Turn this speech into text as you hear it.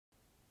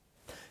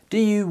Do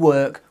you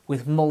work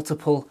with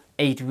multiple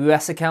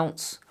AWS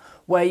accounts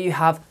where you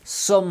have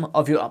some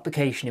of your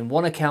application in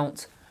one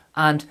account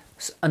and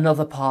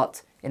another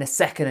part in a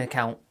second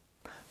account,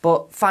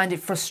 but find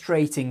it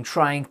frustrating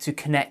trying to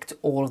connect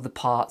all of the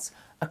parts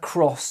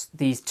across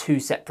these two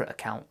separate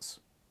accounts?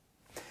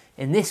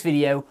 In this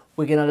video,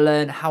 we're going to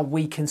learn how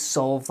we can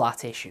solve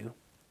that issue.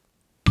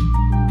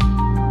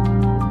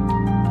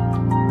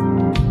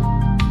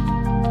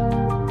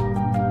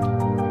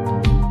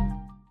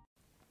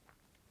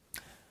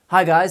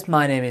 Hi guys,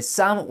 my name is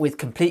Sam with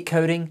Complete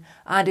Coding,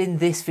 and in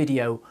this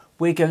video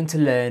we're going to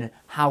learn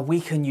how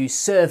we can use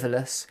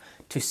serverless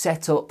to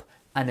set up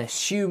an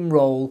assume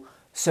role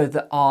so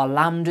that our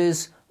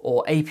lambdas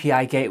or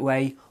API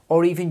gateway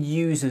or even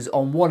users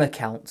on one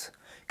account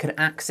can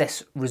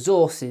access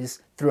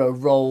resources through a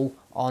role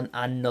on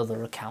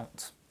another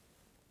account.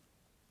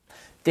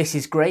 This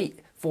is great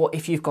for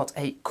if you've got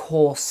a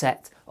core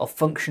set of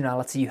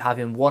functionality you have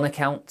in one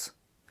account,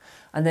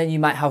 and then you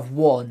might have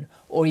one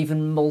or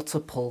even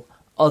multiple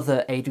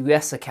other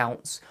AWS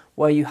accounts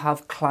where you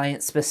have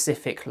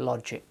client-specific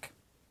logic.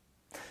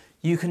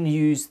 You can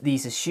use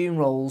these assume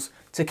roles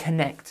to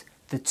connect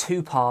the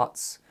two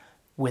parts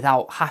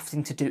without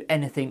having to do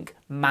anything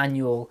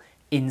manual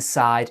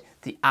inside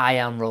the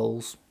IAM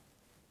roles.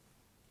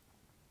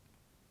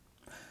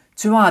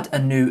 To add a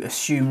new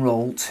assume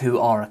role to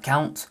our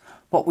account,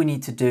 what we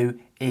need to do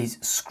is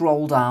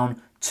scroll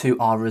down to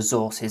our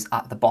resources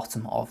at the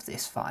bottom of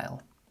this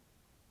file.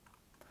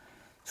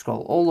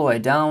 Scroll all the way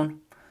down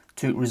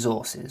to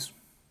resources.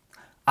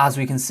 As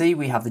we can see,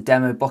 we have the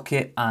demo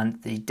bucket and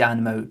the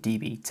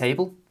DynamoDB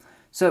table.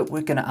 So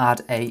we're going to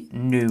add a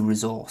new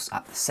resource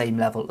at the same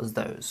level as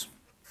those.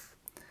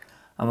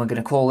 And we're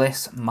going to call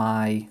this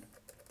my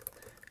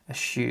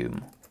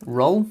assume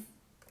role.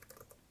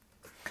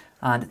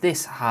 And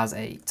this has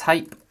a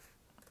type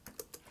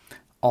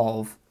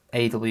of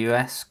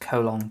AWS :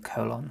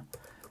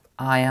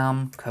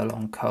 IAM :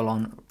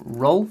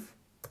 role.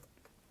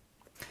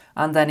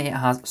 And then it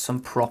has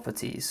some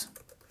properties.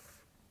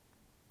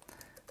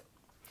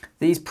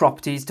 These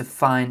properties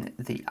define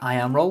the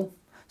IAM role.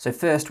 So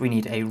first we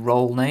need a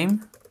role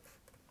name,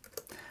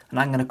 and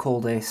I'm going to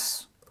call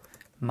this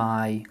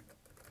my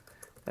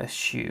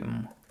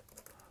assume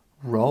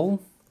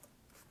role.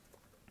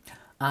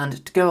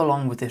 And to go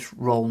along with this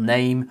role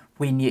name,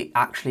 we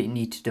actually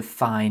need to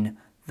define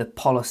the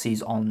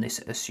policies on this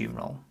assume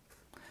role.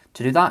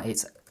 To do that,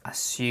 it's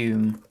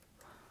assume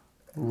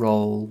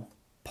role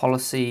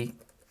policy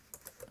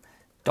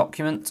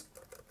document,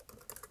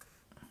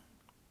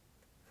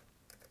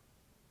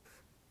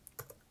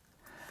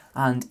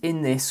 and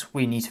in this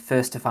we need to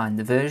first define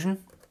the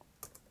version,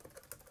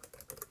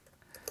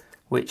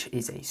 which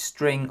is a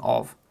string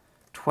of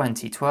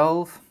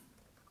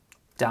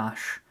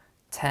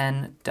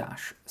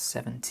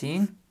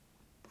 2012-10-17.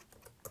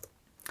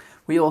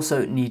 We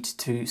also need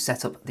to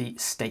set up the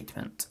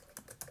statement,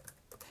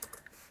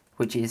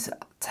 which is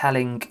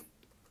telling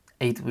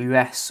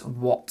AWS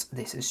what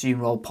this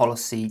assume role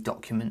policy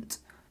document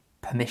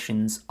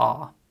permissions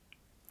are.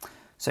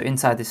 So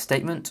inside this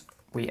statement,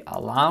 we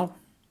allow,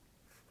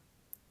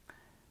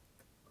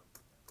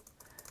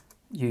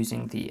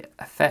 using the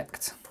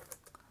effect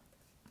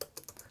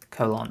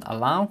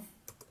 :allow.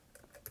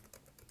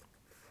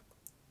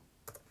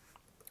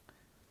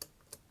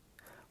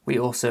 We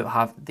also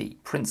have the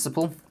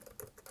principal.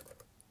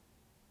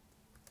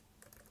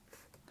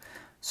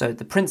 So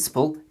the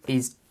principal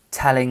is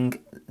telling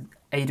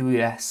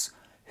AWS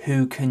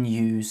who can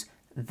use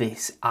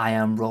this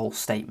IAM role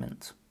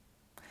statement.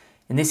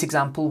 In this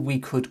example, we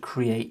could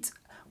create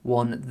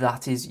one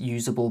that is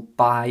usable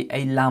by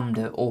a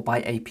Lambda or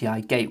by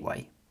API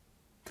gateway.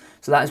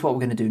 So that is what we're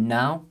going to do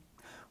now.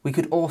 We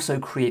could also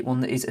create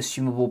one that is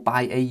assumable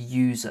by a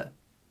user.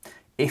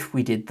 If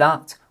we did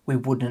that, we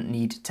wouldn't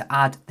need to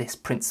add this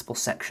principal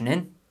section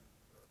in,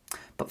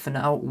 but for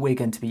now we're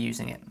going to be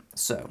using it.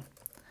 So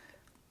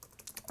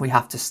we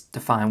have to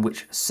define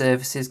which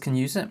services can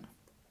use it.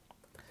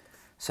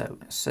 So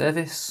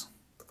service,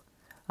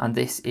 and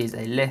this is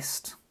a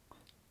list.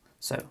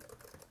 So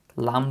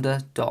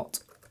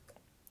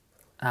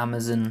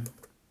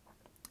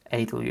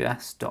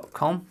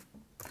lambda.amazonaws.com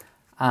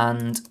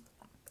and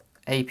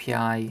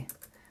API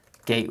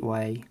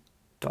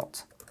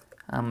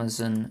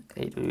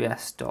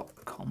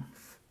gateway.amazonaws.com.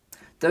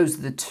 Those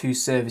are the two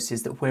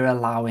services that we're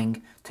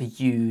allowing to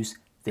use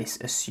this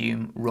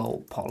assume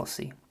role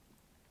policy.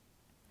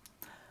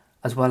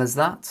 As well as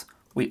that,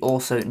 we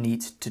also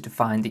need to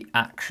define the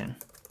action.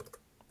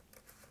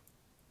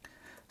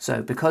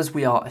 So because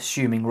we are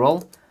assuming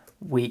role,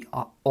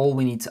 all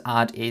we need to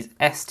add is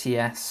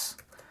sts:\assume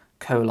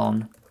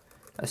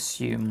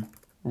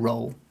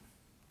role.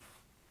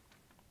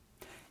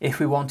 If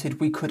we wanted,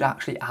 we could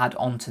actually add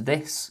onto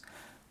this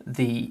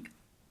the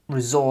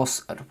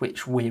resource at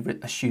which we're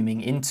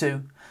assuming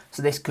into.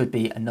 So this could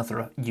be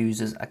another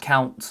user's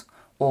account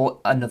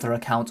or another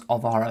account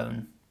of our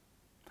own.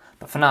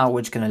 But for now,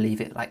 we're just going to leave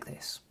it like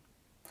this.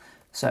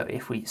 So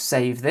if we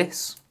save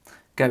this,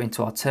 go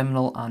into our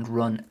terminal and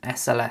run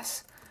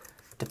SLS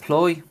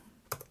deploy,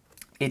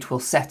 it will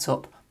set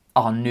up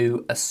our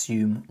new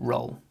Assume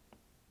role.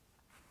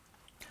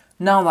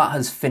 Now that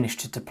has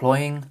finished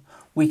deploying,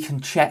 we can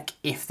check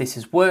if this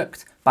has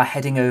worked by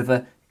heading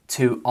over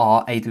to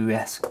our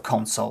AWS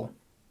console.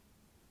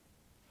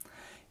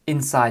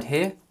 Inside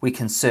here, we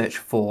can search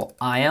for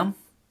IAM,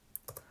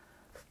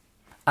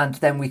 and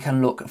then we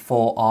can look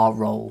for our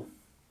role.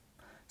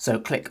 So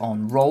click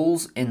on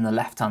roles in the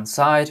left-hand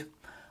side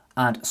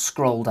and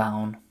scroll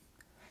down.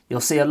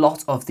 You'll see a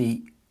lot of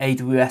the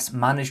AWS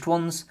managed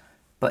ones,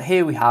 but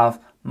here we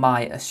have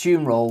my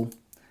Assume role,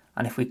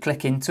 and if we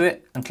click into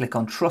it and click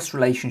on Trust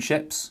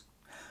Relationships,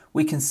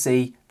 we can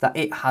see that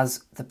it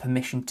has the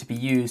permission to be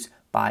used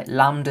by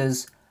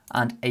Lambdas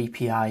and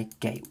API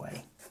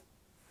Gateway.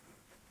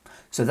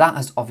 So that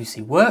has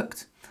obviously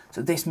worked.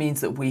 So this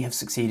means that we have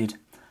succeeded,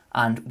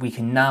 and we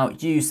can now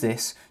use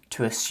this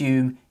to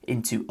assume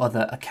into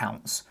other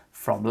accounts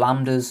from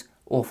Lambdas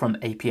or from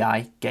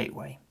API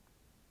Gateway.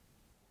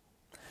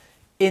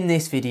 In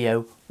this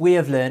video, we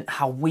have learned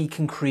how we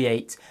can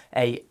create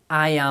a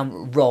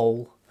IAM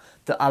role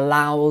that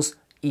allows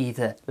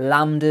either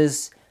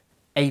Lambdas,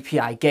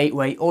 API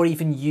Gateway, or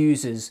even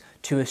users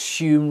to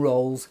assume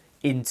roles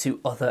into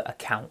other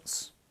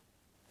accounts.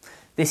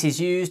 This is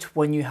used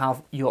when you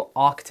have your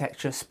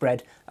architecture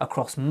spread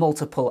across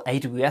multiple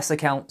AWS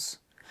accounts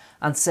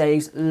and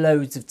saves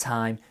loads of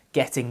time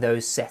getting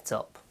those set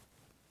up.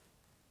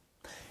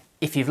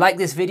 If you've liked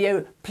this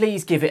video,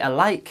 please give it a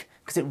like,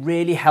 because it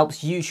really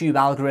helps YouTube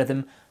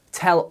algorithm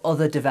tell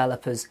other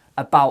developers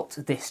about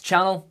this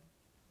channel.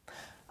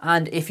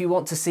 And if you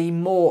want to see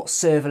more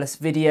serverless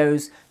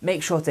videos,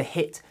 make sure to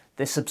hit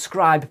the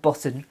subscribe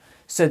button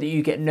so that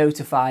you get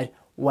notified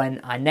when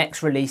I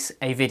next release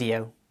a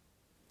video.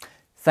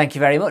 Thank you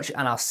very much,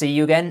 and I'll see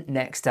you again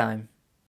next time.